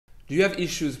Do you have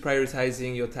issues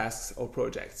prioritizing your tasks or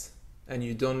projects and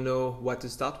you don't know what to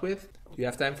start with? Do you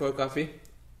have time for a coffee?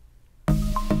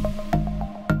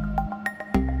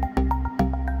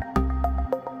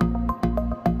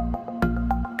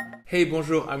 Hey,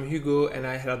 bonjour, I'm Hugo and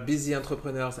I help busy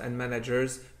entrepreneurs and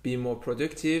managers be more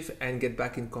productive and get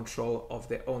back in control of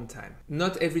their own time.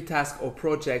 Not every task or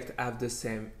project have the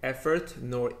same effort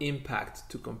nor impact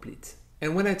to complete.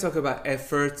 And when I talk about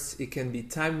efforts, it can be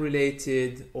time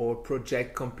related or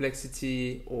project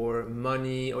complexity or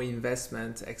money or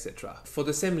investment, etc. For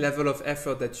the same level of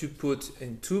effort that you put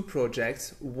in two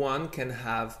projects, one can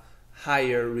have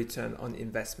higher return on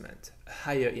investment,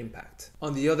 higher impact.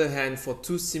 On the other hand, for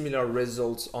two similar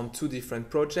results on two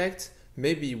different projects,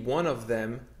 maybe one of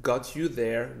them got you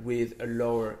there with a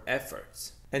lower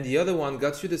effort. And the other one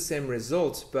got you the same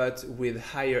result, but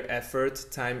with higher effort,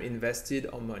 time invested,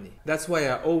 or money. That's why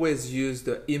I always use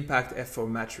the impact effort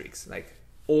matrix, like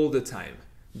all the time.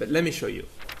 But let me show you.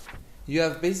 You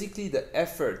have basically the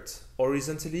effort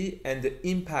horizontally and the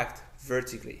impact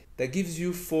vertically. That gives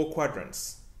you four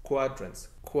quadrants. Quadrants.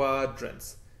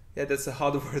 Yeah, that's a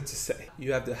hard word to say.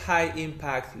 You have the high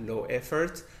impact, low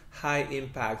effort, high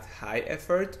impact, high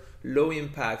effort, low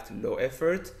impact, low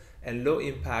effort, and low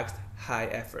impact, high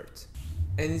effort.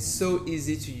 And it's so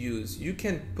easy to use. You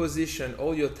can position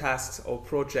all your tasks or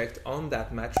projects on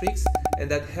that matrix, and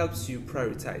that helps you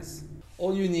prioritize.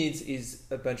 All you need is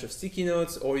a bunch of sticky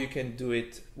notes, or you can do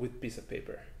it with a piece of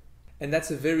paper. And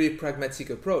that's a very pragmatic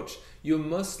approach. You're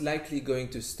most likely going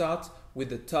to start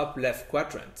with the top left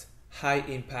quadrant, high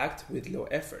impact with low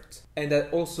effort. And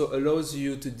that also allows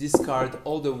you to discard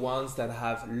all the ones that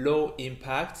have low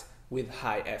impact with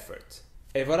high effort.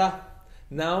 Et voilà!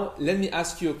 Now, let me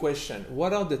ask you a question.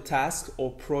 What are the tasks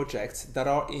or projects that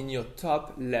are in your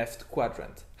top left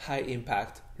quadrant? High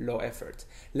impact, low effort.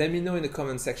 Let me know in the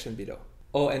comment section below.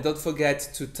 Oh, and don't forget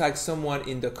to tag someone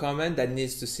in the comment that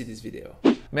needs to see this video.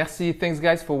 Merci, thanks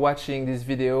guys for watching this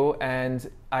video,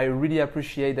 and I really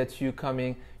appreciate that you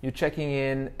checking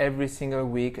in every single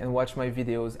week and watch my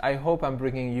videos. I hope I'm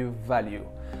bringing you value.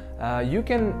 You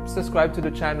can subscribe to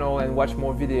the channel and watch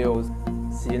more videos.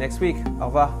 See you next week. Au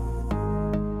revoir.